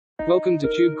Welcome to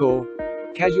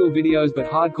TubeCore. Casual videos but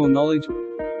hardcore knowledge.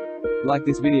 Like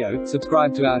this video,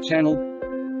 subscribe to our channel,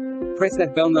 press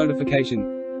that bell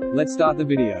notification. Let's start the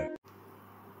video.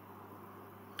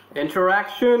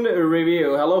 Interaction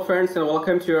review. Hello friends and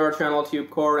welcome to our channel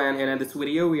TubeCore, and in this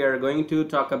video we are going to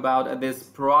talk about this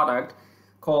product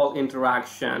called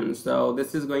Interaction. So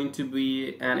this is going to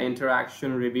be an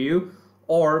interaction review,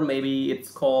 or maybe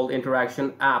it's called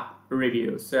interaction app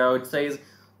review. So it says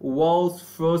world's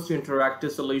first interactive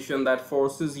solution that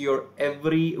forces your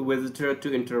every visitor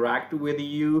to interact with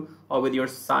you or with your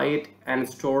site and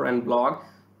store and blog,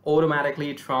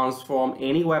 automatically transform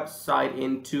any website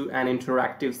into an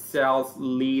interactive sales,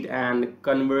 lead and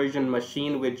conversion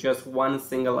machine with just one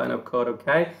single line of code.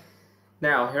 Okay,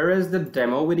 now here is the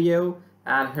demo video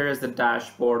and here is the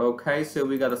dashboard. Okay, so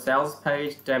we got the sales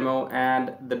page, demo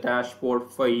and the dashboard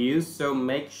for you, so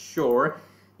make sure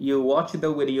you watch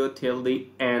the video till the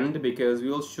end because we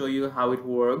will show you how it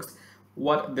works,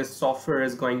 what this software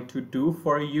is going to do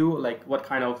for you, like what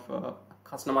kind of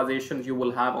customizations you will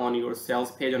have on your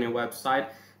sales page on your website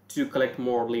to collect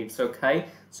more leads. Okay,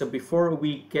 so before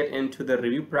we get into the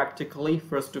review practically,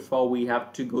 first of all we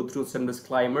have to go through some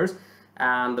disclaimers,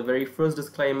 and the very first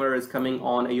disclaimer is coming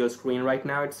on your screen right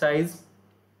now. It says,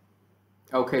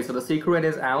 okay, so the secret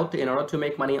is out. In order to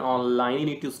make money online, you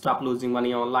need to stop losing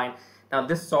money online. Now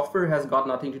this software has got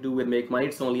nothing to do with make money.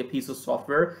 It's only a piece of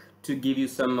software to give you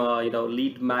some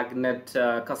lead magnet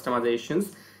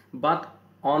customizations. But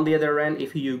on the other end,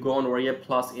 if you go on Warrior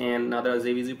Plus and other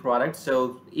ZVZ products,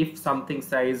 so if something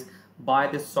says buy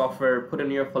this software, put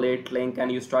in your affiliate link and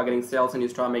you start getting sales and you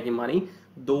start making money,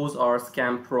 those are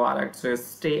scam products. So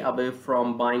stay away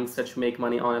from buying such make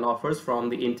money on and offers from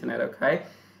the internet. Okay,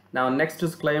 now next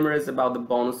disclaimer is about the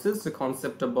bonuses. The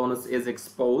concept of bonus is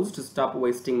exposed. To stop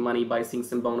wasting money by seeing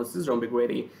some bonuses, don't be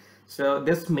greedy. So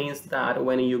this means that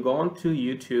when you go on to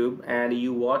YouTube and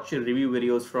you watch review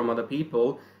videos from other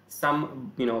people,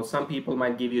 some people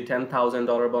might give you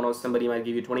 $10,000 bonus, somebody might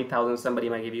give you 20,000, somebody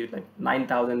might give you like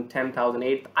 9,000, 10,000,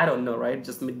 8, I don't know, right?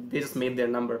 They just made their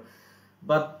number.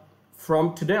 But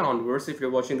from today onwards, if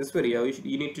you're watching this video,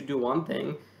 you need to do one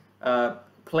thing.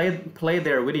 Play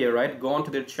their video, right? Go onto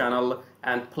their channel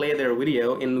and play their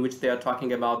video in which they are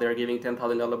talking about they're giving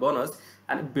 $10,000 bonus,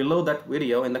 and below that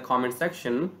video in the comment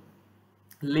section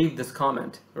leave this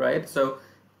comment, right? So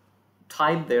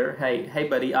type there, hey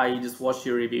buddy, I just watched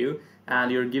your review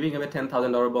and you're giving away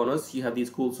 $10,000 bonus, you have these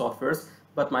cool softwares,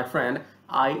 but my friend,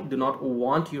 I do not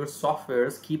want your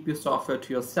softwares, keep your software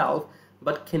to yourself,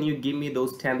 but can you give me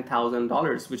those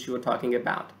 $10,000 which you were talking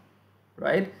about,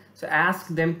 right? So ask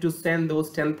them to send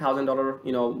those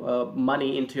 $10,000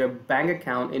 money into your bank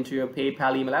account, into your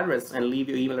PayPal email address, and leave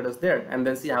your email address there, and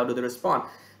then see how do they respond.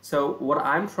 So what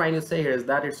I'm trying to say here is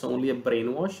that it's only a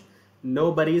brainwash.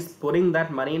 Nobody's putting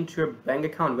that money into your bank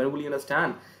account. When will you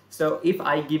understand? So if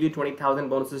I give you 20,000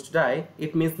 bonuses today,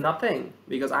 it means nothing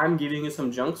because I'm giving you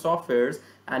some junk softwares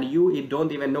and you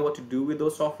don't even know what to do with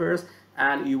those softwares,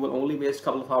 and you will only waste a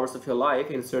couple of hours of your life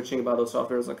in searching about those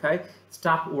softwares. Okay,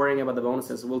 stop worrying about the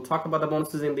bonuses. We'll talk about the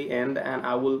bonuses in the end, and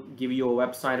I will give you a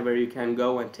website where you can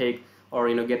go and take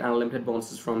or get unlimited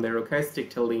bonuses from there. Okay, stick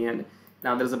till the end.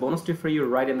 Now there's a bonus tip for you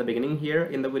right in the beginning here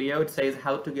in the video. It says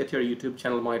how to get your YouTube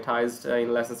channel monetized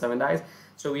in less than 7 days.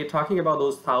 So we are talking about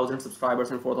those 1,000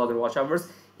 subscribers and 4,000 watch hours.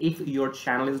 If your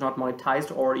channel is not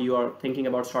monetized, or you are thinking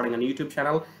about starting a YouTube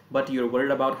channel but you're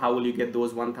worried about how will you get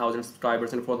those 1,000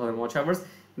 subscribers and 4,000 watch hours,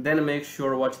 then make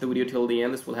sure watch the video till the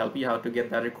end. This will help you how to get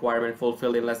that requirement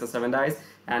fulfilled in less than 7 days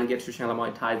and get your channel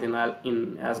monetized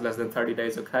in as less than 30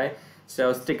 days. Okay,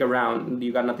 so stick around,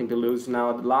 you got nothing to lose.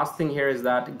 Now the last thing here is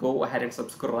that go ahead and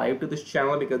subscribe to this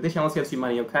channel because this channel saves you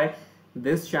money. Okay,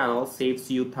 this channel saves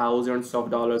you thousands of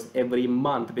dollars every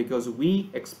month because we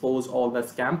expose all the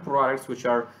scam products which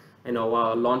are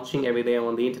launching every day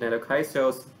on the internet. Okay,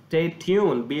 so stay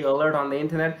tuned, be alert on the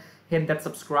internet, hit that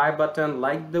subscribe button,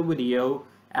 like the video,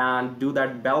 and do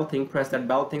that bell thing, press that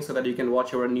bell thing so that you can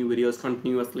watch our new videos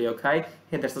continuously. Okay,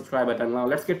 hit that subscribe button. Now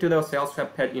let's get to the sales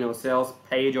sales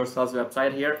page or sales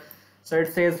website here. So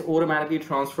it says automatically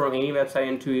transform any website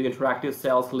into interactive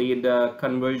sales lead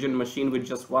conversion machine with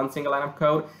just one single line of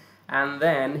code. And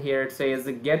then here it says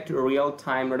get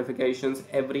real-time notifications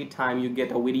every time you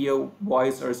get a video,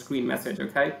 voice or screen message.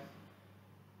 Okay,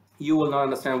 you will not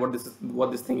understand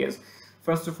what this thing is.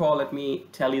 First of all, let me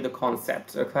tell you the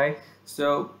concept. Okay,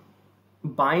 so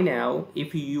by now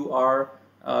if you are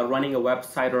running a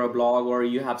website or a blog, or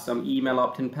you have some email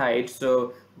opt-in page,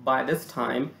 so by this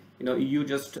time you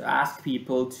just ask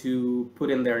people to put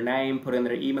in their name, put in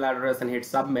their email address, and hit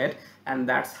submit, and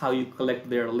that's how you collect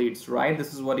their leads, right?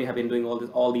 This is what you have been doing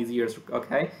all these years.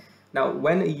 Okay, now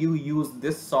when you use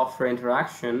this software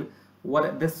interaction,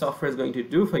 what this software is going to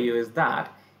do for you is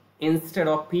that instead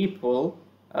of people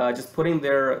just putting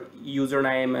their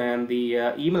username and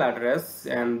the email address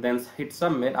and then hit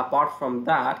submit, apart from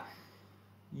that,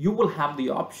 you will have the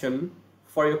option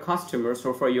for your customers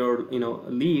or for your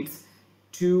leads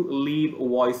to leave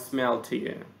voicemail to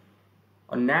you,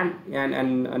 and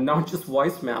not just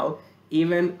voicemail,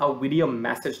 even a video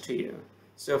message to you.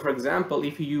 So for example,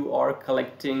 if you are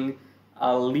collecting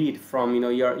a lead from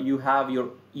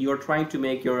you're trying to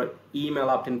make your email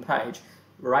opt-in page,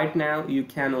 right now you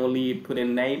can only put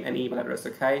in name and email address,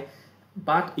 okay?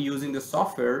 But using the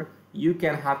software, you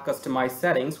can have customized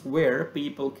settings where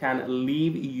people can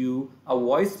leave you a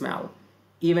voicemail,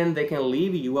 even they can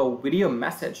leave you a video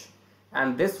message,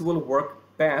 and this will work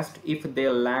best if they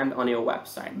land on your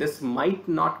website. This might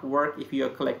not work if you're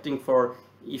collecting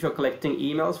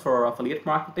emails for affiliate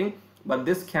marketing, but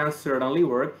this can certainly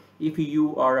work if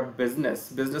you are a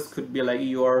business. Could be like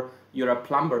you're a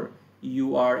plumber,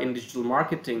 you are in digital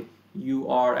marketing, you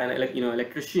are an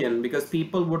electrician, because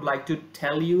people would like to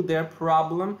tell you their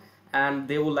problem and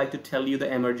they would like to tell you the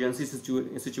emergency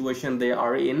situation they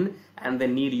are in and they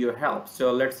need your help.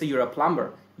 So let's say you're a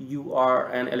plumber, you are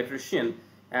an electrician,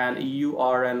 and you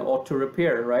are an auto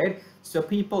repair, right? So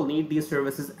people need these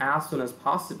services as soon as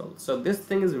possible. So this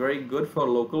thing is very good for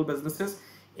local businesses.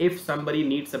 If somebody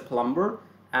needs a plumber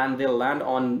and they land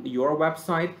on your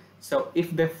website, so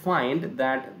if they find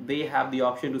that they have the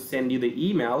option to send you the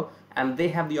email, and they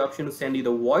have the option to send you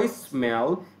the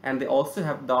voicemail, and they also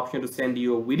have the option to send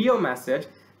you a video message,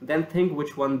 then think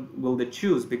which one will they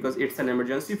choose, because it's an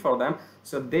emergency for them.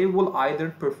 So they will either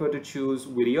prefer to choose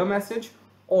video message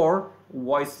or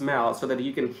voicemail, so that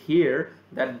you can hear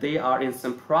that they are in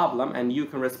some problem and you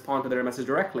can respond to their message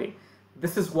directly.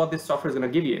 This is what this software is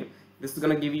going to give you. This is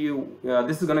going to give you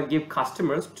this is going to give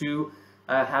customers to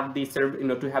have the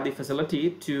facility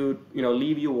to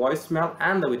leave you voicemail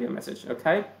and the video message.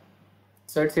 Okay,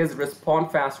 so it says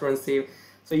respond faster and save.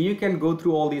 So you can go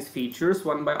through all these features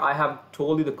one by. I have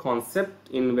told you the concept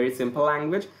in very simple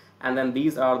language, and then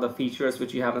these are the features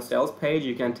which you have on the sales page.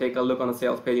 You can take a look on the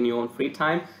sales page in your own free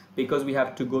time, because we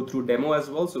have to go through demo as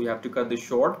well, so we have to cut this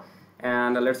short.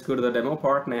 And let's go to the demo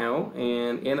part now.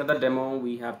 And in the demo,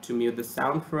 we have to mute the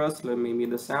sound first. Let me mute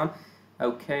the sound.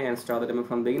 Okay, and start the demo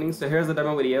from the beginning. So here's the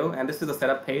demo video, and this is the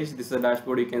setup page. This is the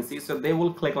dashboard you can see. So they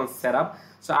will click on setup.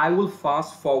 So I will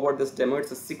fast forward this demo.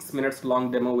 It's a 6 minutes long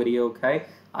demo video. Okay,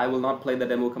 I will not play the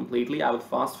demo completely. I will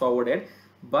fast forward it,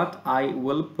 but I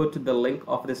will put the link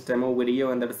of this demo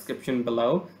video in the description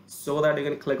below, so that you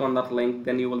can click on that link.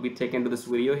 Then you will be taken to this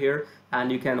video here,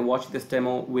 and you can watch this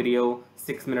demo video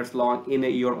 6 minutes long in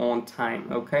your own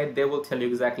time. Okay, they will tell you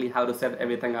exactly how to set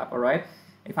everything up. All right,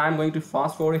 if I'm going to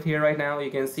fast forward it here right now,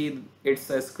 you can see it's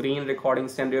a screen recording,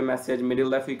 send you a message. Middle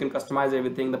left, you can customize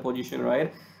everything, the position,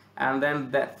 right? And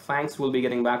then that thanks will be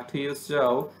getting back to you.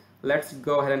 So let's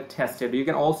go ahead and test it. You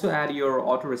can also add your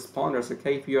autoresponders.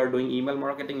 Okay, if you are doing email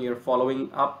marketing, you're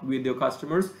following up with your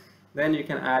customers, then you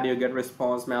can add your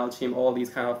GetResponse, MailChimp, all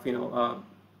these kind of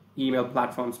email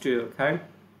platforms too. Okay,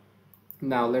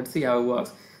 now let's see how it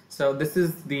works. So this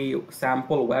is the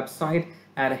sample website,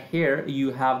 and here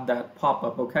you have that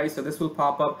pop-up. Okay, so this will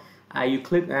pop up, you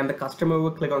click, and the customer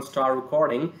will click on start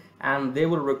recording, and they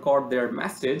will record their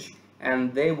message,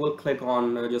 and they will click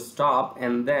on just stop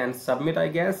and then submit, I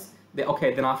guess.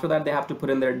 Okay, then after that they have to put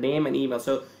in their name and email.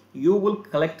 So you will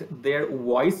collect their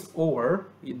voice over,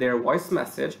 their voice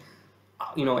message,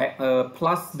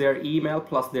 plus their email,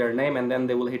 plus their name, and then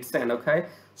they will hit send. Okay,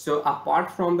 so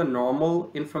apart from the normal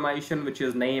information, which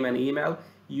is name and email,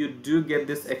 you do get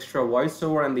this extra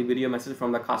voiceover and the video message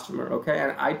from the customer. Okay,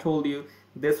 and I told you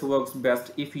this works best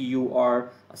if you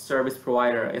are a service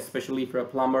provider, especially if you're a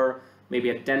plumber, maybe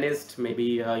a dentist,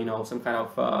 maybe some kind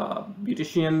of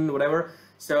beautician, whatever.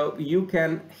 So you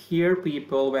can hear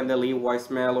people when they leave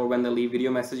voicemail or when they leave video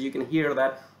message. You can hear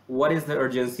that what is the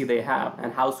urgency they have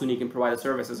and how soon you can provide the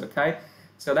services. Okay,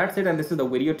 so that's it, and this is the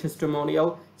video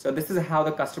testimonial. So this is how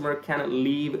the customer can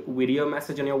leave video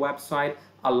message on your website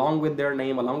along with their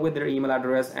name, along with their email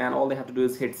address, and all they have to do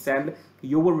is hit send.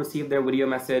 You will receive their video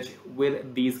message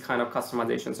with these kind of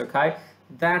customizations. Okay,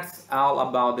 that's all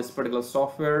about this particular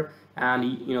software.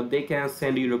 And they can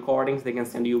send you recordings, they can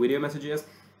send you video messages,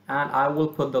 and I will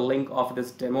put the link of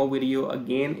this demo video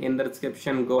again in the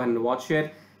description. Go ahead and watch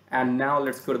it. And now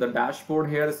let's go to the dashboard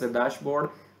here. This is the dashboard.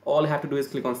 All you have to do is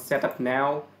click on setup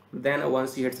now, Then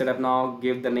once you hit setup now,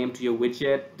 give the name to your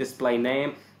widget, display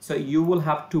name. So you will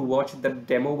have to watch the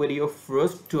demo video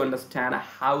first to understand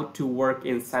how to work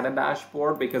inside a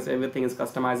dashboard, because everything is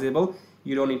customizable.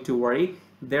 You don't need to worry.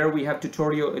 There we have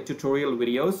tutorial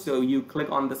videos. So you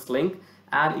click on this link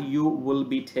and you will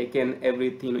be taken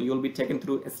everything. You'll be taken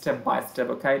through step by step.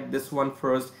 Okay, this one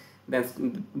first, then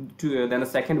the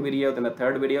second video, then the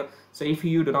third video. So if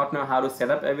you do not know how to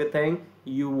set up everything,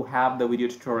 you have the video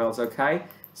tutorials. Okay,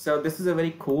 so this is a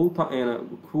very cool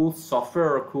cool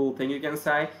software, or cool thing you can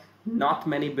say. Not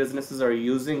many businesses are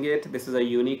using it. This is a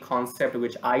unique concept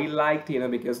which I liked,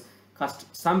 because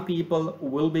some people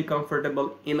will be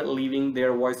comfortable in leaving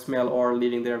their voicemail or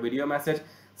leaving their video message.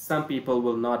 Some people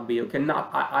will not be. Okay,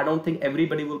 I don't think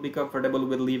everybody will be comfortable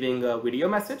with leaving a video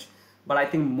message, but I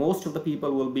think most of the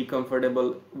people will be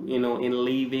comfortable, in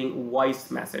leaving voice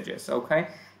messages. Okay,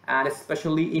 and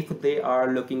especially if they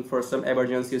are looking for some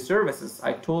emergency services.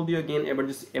 I told you again,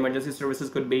 emergency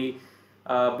services could be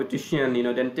beautician,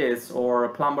 dentist, or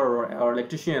plumber, or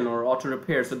electrician, or auto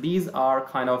repair. So these are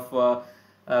kind of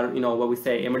what we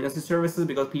say, emergency services,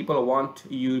 because people want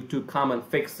you to come and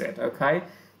fix it. Okay,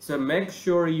 so make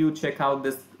sure you check out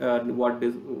this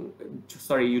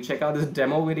you check out this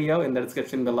demo video in the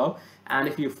description below, and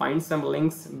if you find some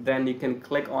links, then you can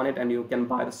click on it and you can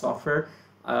buy the software.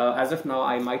 As of now,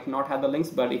 I might not have the links,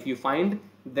 but if you find,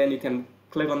 then you can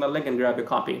click on the link and grab a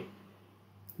copy.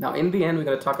 Now in the end, we're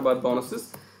going to talk about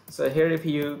bonuses. So here, if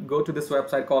you go to this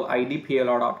website called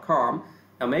idplr.com,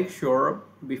 now make sure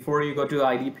before you go to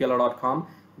idplr.com,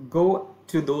 go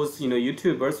to those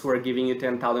YouTubers who are giving you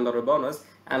 $10,000 bonus,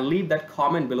 and leave that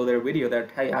comment below their video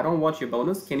that, hey, I don't want your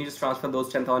bonus, can you just transfer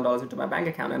those $10,000 into my bank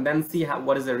account, and then see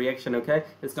what is the reaction. Okay,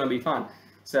 it's gonna be fun.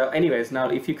 So anyways, now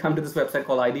if you come to this website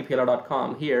called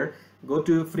idplr.com, here go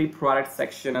to free product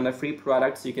section. Under free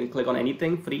products, you can click on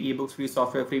anything: free ebooks, free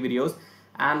software, free videos,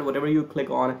 and whatever you click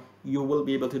on, you will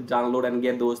be able to download and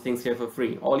get those things here for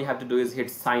free. All you have to do is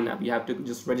hit sign up. You have to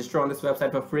just register on this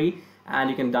website for free, and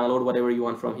you can download whatever you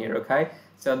want from here. Okay,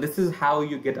 so this is how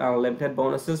you get unlimited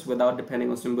bonuses without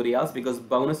depending on somebody else, because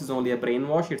bonus is only a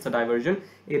brainwash. It's a diversion.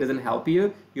 It doesn't help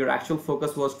you. Your actual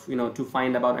focus was to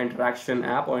find about interaction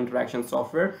app or interaction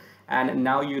software, and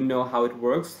now you know how it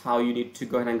works, how you need to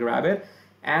go ahead and grab it.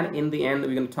 And in the end,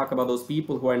 we're going to talk about those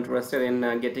people who are interested in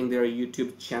getting their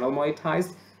YouTube channel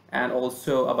monetized, and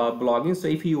also about blogging. So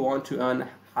if you want to earn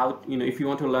if you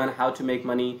want to learn how to make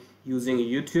money using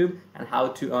YouTube, and how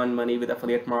to earn money with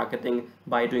affiliate marketing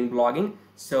by doing blogging,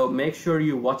 so make sure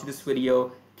you watch this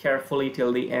video carefully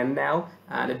till the end now,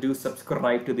 and do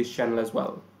subscribe to this channel as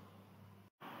well.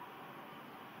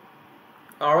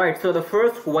 Alright, so the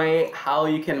first way how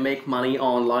you can make money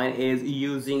online is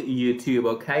using YouTube.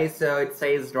 Okay, so it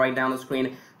says right down the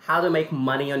screen how to make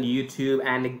money on YouTube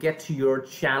and get your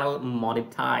channel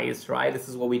monetized, right? This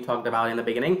is what we talked about in the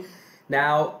beginning.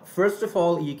 Now, first of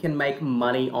all, you can make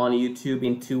money on YouTube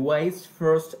in two ways.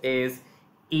 First is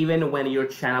even when your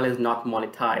channel is not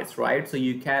monetized, right? So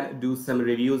you can do some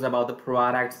reviews about the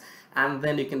products, and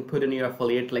then you can put in your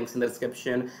affiliate links in the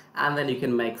description, and then you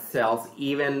can make sales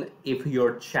even if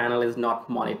your channel is not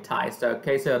monetized.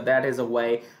 Okay, so that is a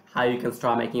way how you can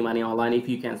start making money online. If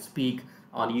you can speak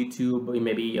on YouTube,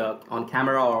 maybe on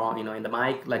camera, or in the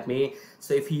mic like me.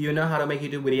 So if you know how to make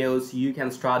YouTube videos, you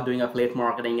can start doing affiliate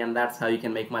marketing, and that's how you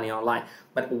can make money online.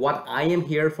 But what I am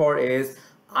here for is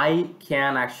I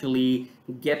can actually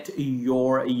get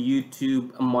your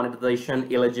YouTube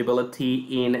monetization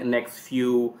eligibility in next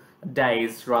few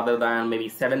days, rather than maybe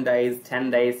 7 days, 10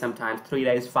 days, sometimes 3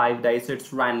 days, 5 days. So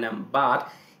it's random.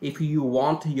 But if you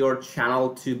want your channel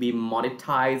to be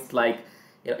monetized, like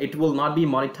it will not be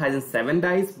monetized in 7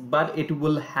 days, but it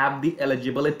will have the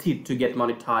eligibility to get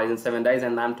monetized in 7 days.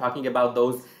 And I'm talking about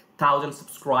those 1,000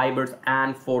 subscribers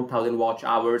and 4,000 watch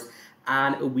hours,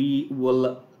 and we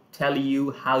will tell you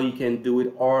how you can do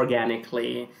it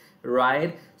organically,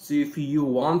 right? So if you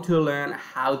want to learn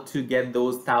how to get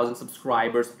those 1,000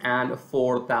 subscribers and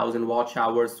 4,000 watch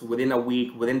hours within a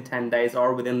week, within 10 days,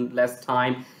 or within less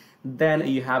time, then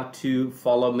you have to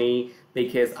follow me,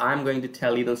 because I'm going to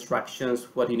tell you the instructions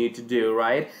what you need to do,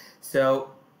 right?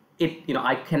 So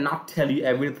I cannot tell you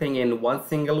everything in one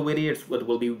single video. It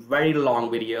will be very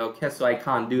long video. Okay, so I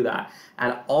can't do that.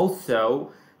 And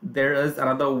also there is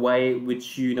another way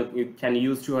which you can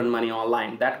use to earn money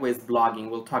online. That way is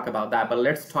blogging. We'll talk about that, but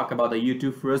let's talk about the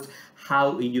YouTube first,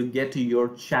 how you get your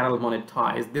channel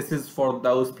monetized. This is for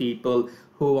those people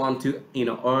who want to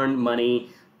earn money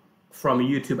from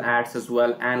YouTube ads as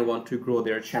well, and want to grow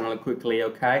their channel quickly.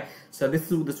 Okay, so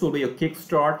this will be a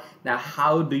kickstart. Now,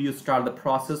 how do you start the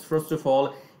process? First of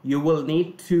all, you will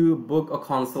need to book a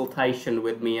consultation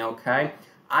with me, okay?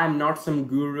 I'm not some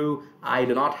guru. I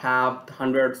do not have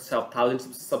hundreds of thousands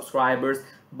of subscribers,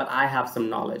 but I have some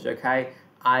knowledge, okay?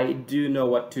 I do know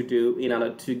what to do in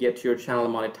order to get your channel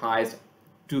monetized,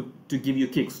 to give you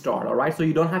kickstart. All right, so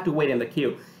you don't have to wait in the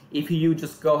queue. If you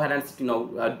just go ahead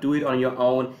and do it on your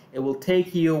own, it will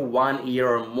take you 1 year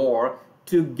or more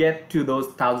to get to those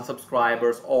 1,000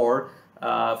 subscribers or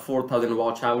 4,000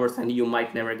 watch hours, and you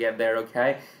might never get there.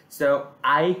 Okay, so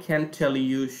I can tell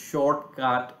you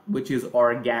shortcut which is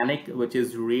organic, which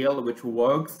is real, which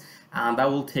works, and that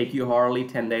will take you hardly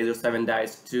 10 days or 7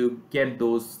 days to get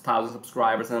those 1,000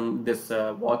 subscribers and this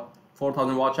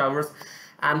 4,000 watch hours.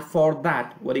 And for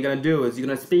that, what you're gonna do is you're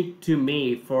gonna speak to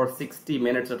me for 60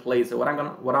 minutes at least. So what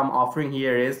I'm offering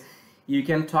here is you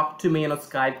can talk to me in a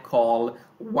Skype call,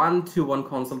 one-to-one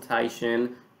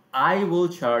consultation. I will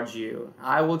charge you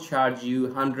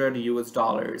 100 US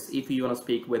dollars if you want to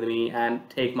speak with me and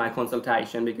take my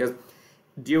consultation, because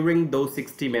during those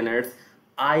 60 minutes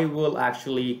I will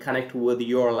actually connect with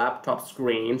your laptop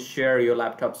screen, share your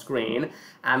laptop screen,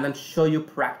 and then show you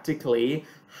practically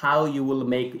how you will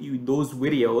make those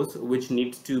videos which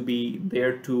needs to be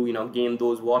there to gain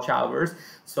those watch hours.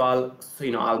 So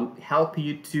I'll help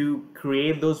you to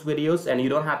create those videos, and you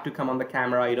don't have to come on the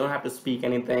camera, you don't have to speak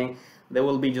anything. There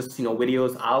will be just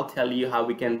videos. I'll tell you how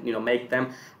we can make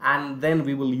them, and then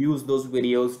we will use those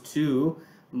videos to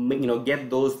get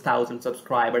those 1,000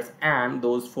 subscribers and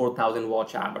those 4,000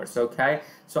 watch hours. Okay,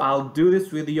 so I'll do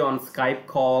this with you on Skype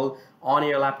call on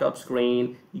your laptop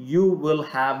screen. You will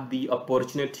have the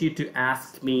opportunity to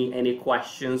ask me any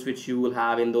questions which you will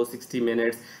have in those 60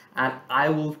 minutes, and I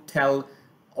will tell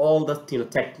all the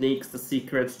techniques, the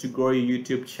secrets to grow your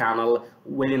YouTube channel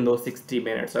within those 60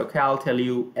 minutes. Okay, I'll tell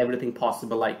you everything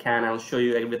possible I can. I'll show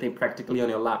you everything practically on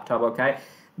your laptop. Okay,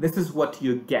 this is what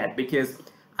you get, because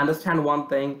understand one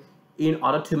thing: in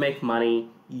order to make money,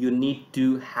 you need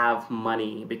to have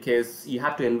money, because you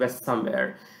have to invest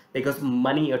somewhere, because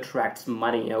money attracts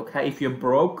money. Okay, if you're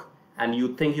broke and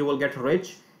you think you will get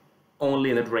rich, only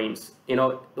in the dreams.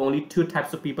 Only two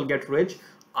types of people get rich.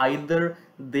 Either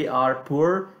they are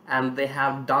poor and they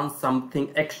have done something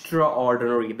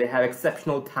extraordinary, they have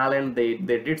exceptional talent, they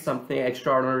did something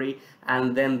extraordinary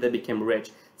and then they became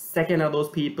rich. Second are those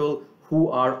people who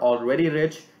are already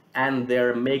rich and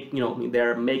they're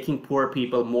making poor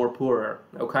people more poorer.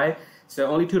 Okay, so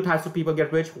only two types of people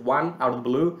get rich: one out of the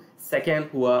blue, second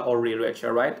who are already rich.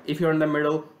 All right, if you're in the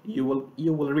middle, you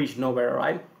will reach nowhere. All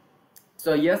right,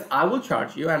 so yes, I will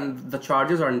charge you, and the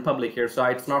charges are in public here, so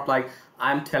it's not like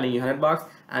I'm telling you $100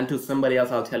 and to somebody else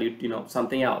I'll tell you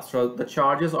something else. So the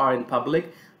charges are in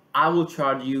public. I will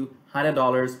charge you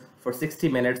 $100 for 60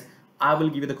 minutes. I will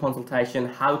give you the consultation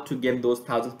how to get those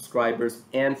 1,000 subscribers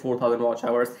and 4,000 watch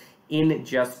hours in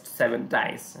just 7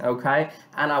 days. Okay,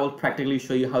 and I will practically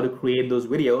show you how to create those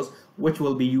videos which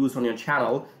will be used on your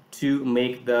channel to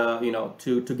make the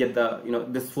to get the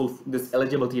this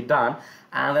eligibility done.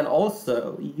 And then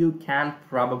also you can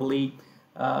probably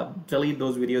delete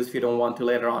those videos if you don't want to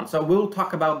later on. So we'll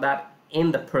talk about that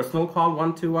in the personal call,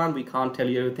 one-to-one. We can't tell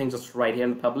you everything just right here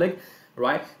in the public,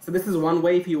 right? So this is one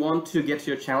way. If you want to get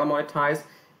your channel monetized,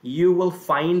 you will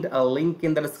find a link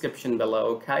in the description below.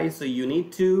 Okay, so you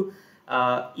need to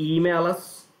email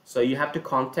us. So you have to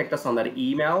contact us on that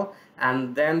email,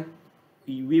 and then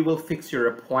we will fix your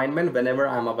appointment whenever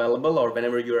I'm available, or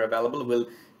whenever you're available. We'll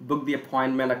book the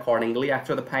appointment accordingly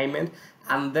after the payment,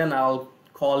 and then I'll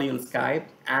call you on Skype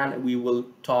and we will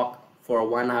talk for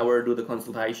 1 hour, do the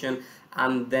consultation,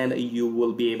 and then you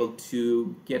will be able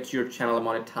to get your channel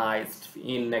monetized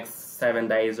in next 7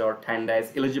 days or 10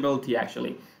 days. Eligibility,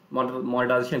 actually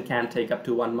monetization can take up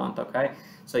to 1 month. Okay,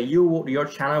 so your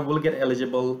channel will get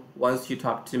eligible once you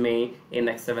talk to me in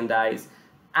next 7 days.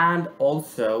 And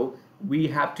also we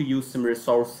have to use some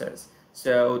resources.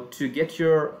 So to get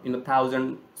your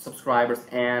 1,000 subscribers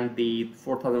and the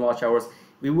 4,000 watch hours,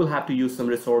 we will have to use some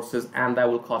resources, and that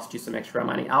will cost you some extra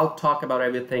money. I'll talk about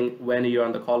everything when you're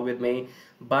on the call with me,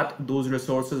 but those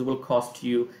resources will cost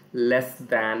you less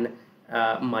than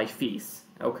my fees.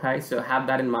 Okay, so have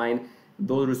that in mind.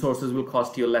 Those resources will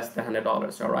cost you less than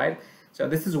 $100. All right, so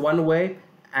this is one way.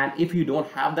 And if you don't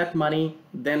have that money,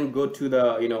 then go to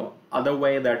the other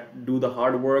way, that do the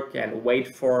hard work and wait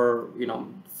for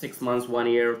 6 months, 1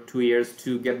 year, 2 years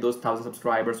to get those 1,000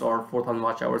 subscribers or 4,000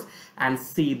 watch hours, and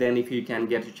see then if you can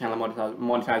get your channel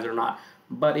monetized or not.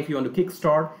 But if you want to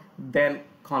kickstart, then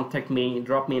contact me,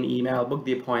 drop me an email, book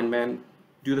the appointment,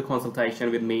 do the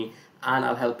consultation with me, and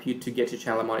I'll help you to get your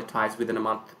channel monetized within a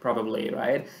month probably,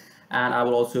 right? And I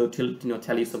will also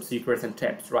tell you some secrets and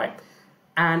tips, right?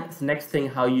 And next thing,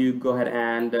 how you go ahead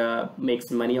and make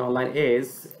some money online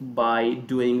is by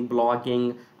doing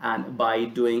blogging and by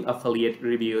doing affiliate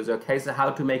reviews. Okay, so how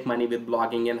to make money with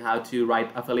blogging and how to write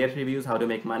affiliate reviews, how to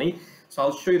make money. So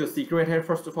I'll show you the secret here.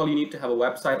 First of all, you need to have a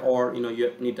website, or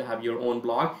you need to have your own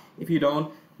blog. If you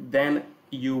don't, then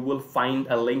you will find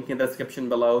a link in the description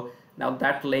below. Now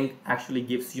that link actually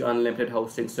gives you unlimited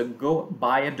hosting. So go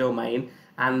buy a domain,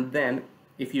 and then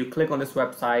if you click on this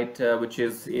website, which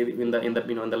is in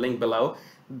the link below,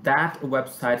 that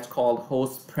website is called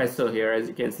Hostpresso here, as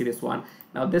you can see this one.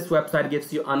 Now this website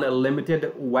gives you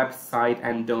unlimited website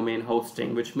and domain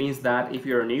hosting, which means that if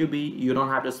you're a newbie, you don't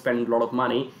have to spend a lot of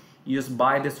money. You just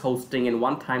buy this hosting in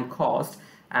one-time cost,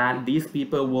 and these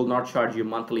people will not charge you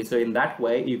monthly. So in that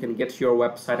way, you can get your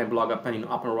website and blog up and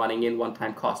running in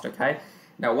one-time cost. Okay.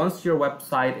 Now once your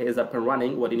website is up and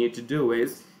running, what you need to do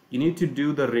is you need to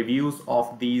do the reviews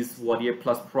of these Warrior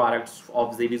Plus products,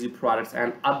 of ZVZ products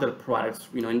and other products,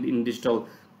 in digital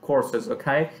courses.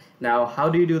 Okay. Now how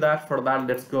do you do that? For that,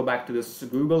 let's go back to this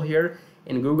Google here.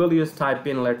 In Google, you just type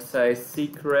in, let's say,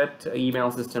 secret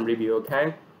email system review.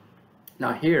 Okay.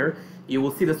 Now here you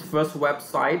will see this first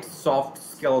website,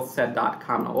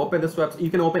 softskillset.com. Now open this website.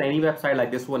 You can open any website like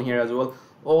this one here as well.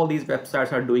 All these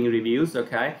websites are doing reviews.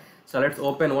 Okay, so let's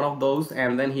open one of those,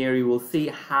 and then here you will see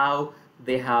how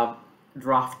they have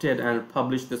drafted and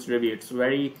published this review. It's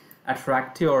very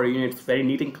attractive, or it's very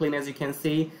neat and clean, as you can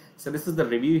see. So this is the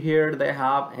review here they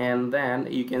have, and then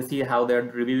you can see how they're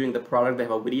reviewing the product. They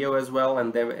have a video as well,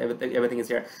 and everything is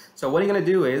here. So what you're gonna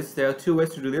do is, there are two ways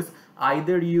to do this.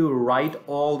 Either you write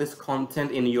all this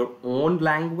content in your own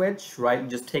language, right?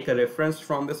 Just take a reference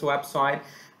from this website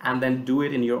and then do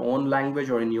it in your own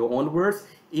language or in your own words.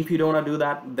 If you don't want to do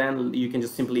that, then you can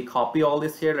just simply copy all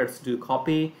this here. Let's do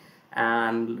copy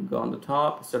and go on the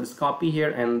top. So just copy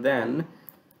here, and then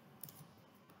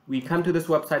we come to this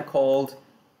website called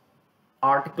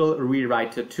Article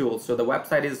Rewriter Tool. So the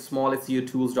website is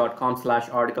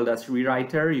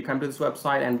smallsutools.com/article-rewriter. You come to this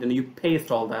website and then you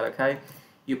paste all that. Okay,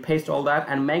 you paste all that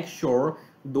and make sure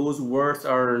those words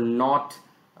are not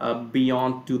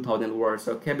beyond 2000 words.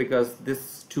 Okay, because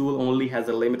this tool only has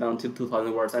a limit until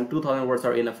 2000 words, and 2000 words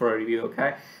are enough for a review.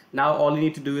 Okay, now all you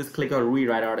need to do is click on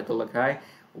rewrite article. Okay,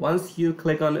 once you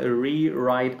click on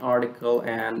rewrite article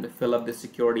and fill up the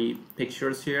security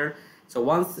pictures here, so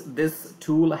once this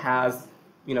tool has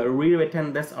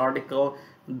rewritten this article,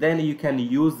 then you can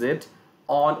use it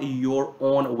on your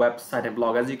own website and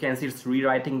blog. As you can see, it's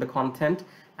rewriting the content,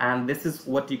 and this is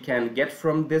what you can get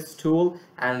from this tool,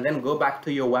 and then go back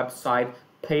to your website,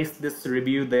 paste this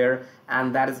review there,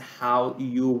 and that is how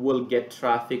you will get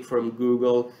traffic from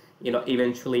Google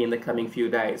eventually in the coming few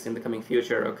days, in the coming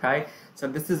future. Okay, so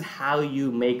this is how you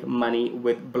make money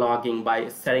with blogging, by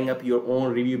setting up your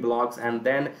own review blogs, and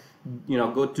then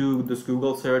go to this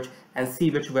Google search and see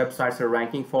which websites are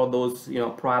ranking for those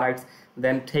products.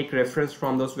 Then take reference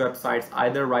from those websites,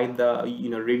 either write the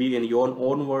review in your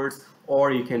own words,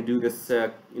 or you can do this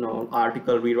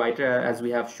article rewriter as we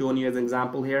have shown you as an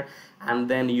example here, and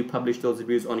then you publish those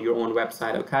reviews on your own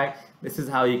website. Okay, this is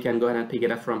how you can go ahead and pick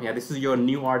it up from here. This is your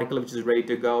new article which is ready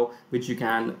to go, which you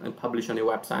can publish on your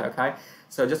website. Okay,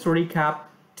 so just to recap,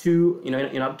 in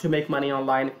order to make money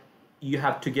online, you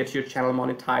have to get your channel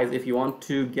monetized. If you want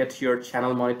to get your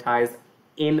channel monetized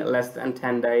in less than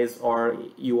 10 days, or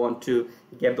you want to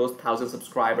get those 1,000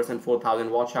 subscribers and 4,000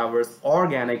 watch hours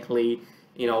organically,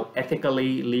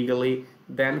 ethically, legally,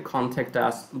 then contact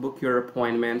us, book your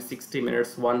appointment, 60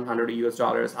 minutes, $100 US.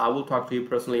 I will talk to you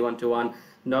personally, one-to-one.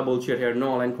 No bullshit here,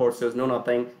 no online courses, no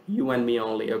nothing, you and me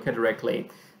only. Okay, directly.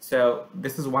 So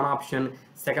this is one option.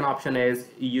 Second option is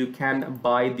you can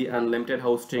buy the unlimited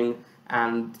hosting,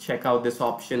 and check out this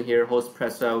option here,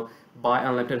 Hostpresso. Buy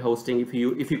unlimited hosting. If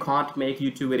you can't make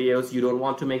YouTube videos, you don't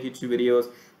want to make YouTube videos,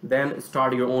 then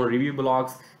start your own review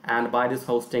blogs and buy this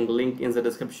hosting. Link in the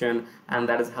description, and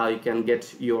that is how you can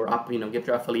get your get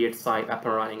your affiliate site up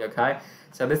and running. Okay,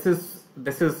 so this is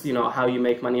how you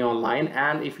make money online.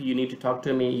 And if you need to talk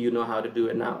to me, you know how to do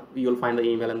it now. You'll find the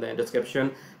email in the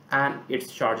description, and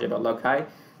it's chargeable. Okay,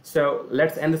 so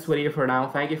let's end this video for now.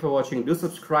 Thank you for watching. Do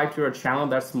subscribe to our channel.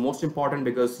 That's most important,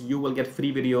 because you will get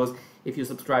free videos if you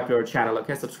subscribe to our channel.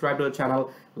 Okay, subscribe to the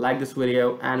channel, like this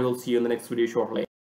video, and we'll see you in the next video shortly.